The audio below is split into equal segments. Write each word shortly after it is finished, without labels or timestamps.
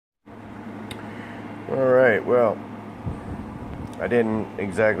Alright, well, I didn't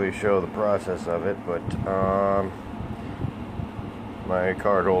exactly show the process of it, but my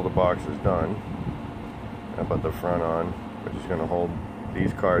card holder box is done. I put the front on. We're just going to hold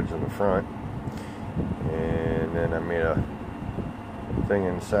these cards in the front, and then I made a thing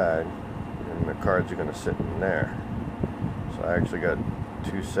inside, and the cards are going to sit in there. So I actually got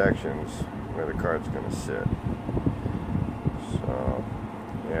two sections where the card's going to sit. So,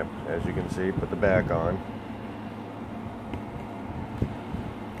 yep, as you can see, put the back on.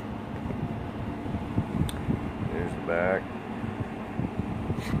 Here's the back.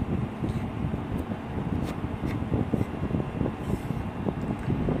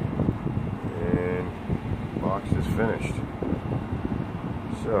 And box is finished.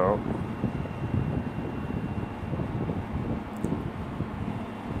 So,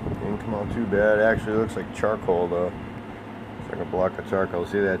 didn't come out too bad. It actually looks like charcoal though. It's like a block of charcoal.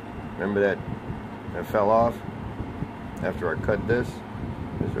 See that? Remember that fell off after I cut this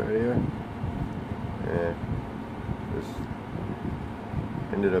right here? Yeah. This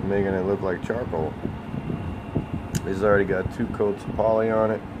ended up making it look like charcoal. This has already got 2 coats of poly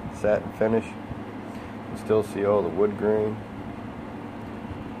on it, satin finish. You still see all the wood grain.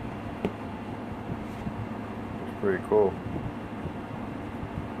 It's pretty cool.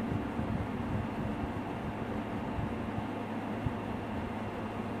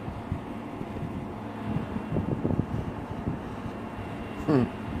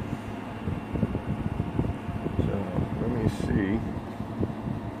 So let me see.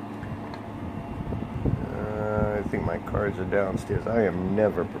 I think my cards are downstairs. I am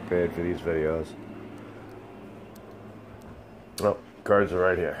never prepared for these videos. Oh, cards are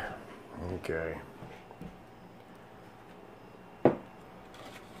right here. Okay.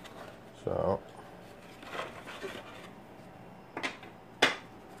 So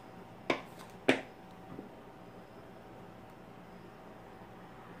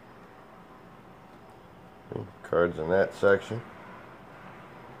cards in that section.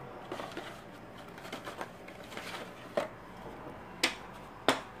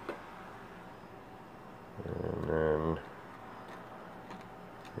 And then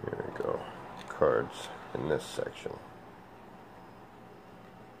here we go. Cards in this section.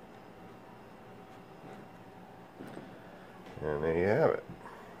 And there you have it.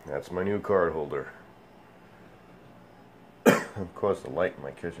 That's my new card holder. Of course, the light in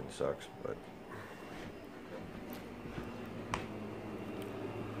my kitchen sucks, but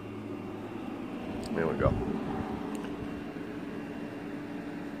there we go.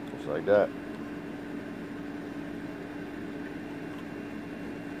 Just like that.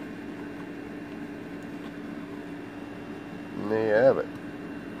 And there you have it.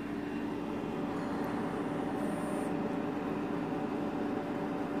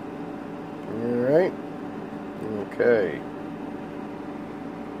 Alright. Okay.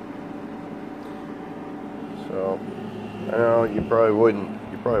 So, I know you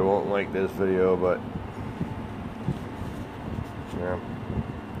probably won't like this video, but yeah.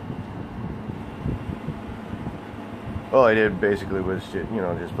 All I did basically was,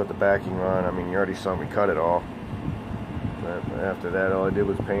 just put the backing on. I mean, you already saw me cut it all. But after that, all I did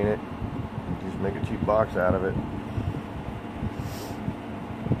was paint it. Just make a cheap box out of it.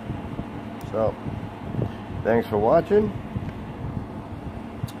 So, thanks for watching.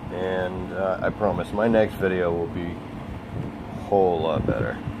 And I promise my next video will be a whole lot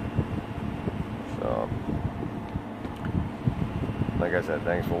better. So, like I said,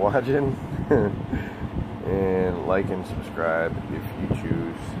 thanks for watching. And like and subscribe if you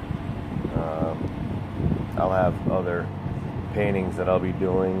choose. I'll have other paintings that I'll be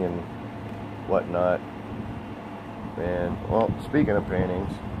doing and whatnot. And, well, speaking of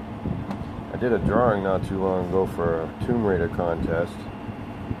paintings, I did a drawing not too long ago for a Tomb Raider contest.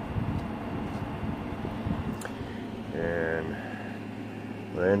 And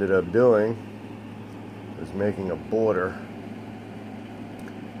what I ended up doing was making a border.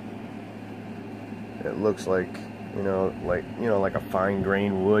 It looks like, like a fine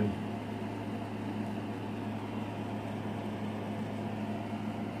grained wood.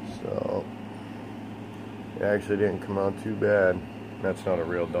 So it actually didn't come out too bad. That's not a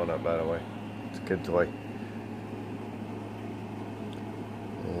real donut, by the way. It's a kid toy.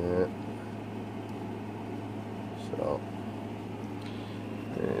 Yeah. So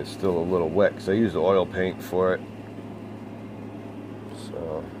it's still a little wet because I used oil paint for it.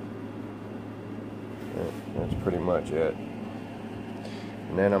 So that's pretty much it.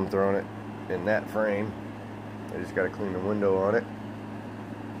 And then I'm throwing it in that frame. I just got to clean the window on it.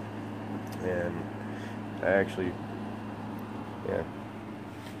 And I actually, yeah.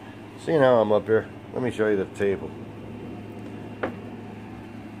 Seeing how I'm up here, let me show you the table.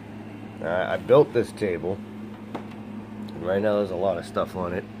 I built this table. And right now there's a lot of stuff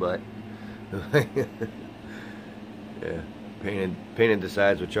on it, but yeah, painted the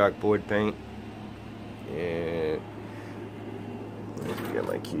sides with chalkboard paint. And let me get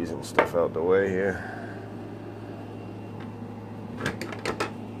my keys and stuff out the way here.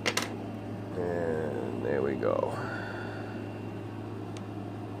 And there we go.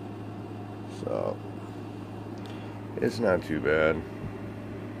 So it's not too bad.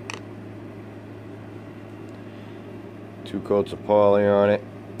 2 coats of poly on it.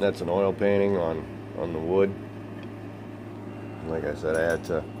 That's an oil painting on the wood. Like I said, I had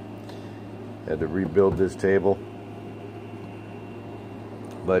to rebuild this table.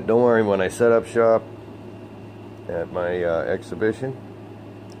 But don't worry, when I set up shop at my exhibition,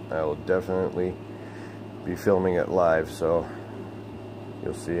 I will definitely be filming it live, so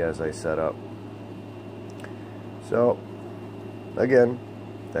you'll see as I set up. So again,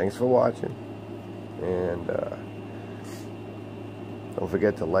 thanks for watching, and don't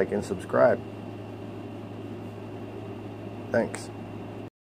forget to like and subscribe. Thanks.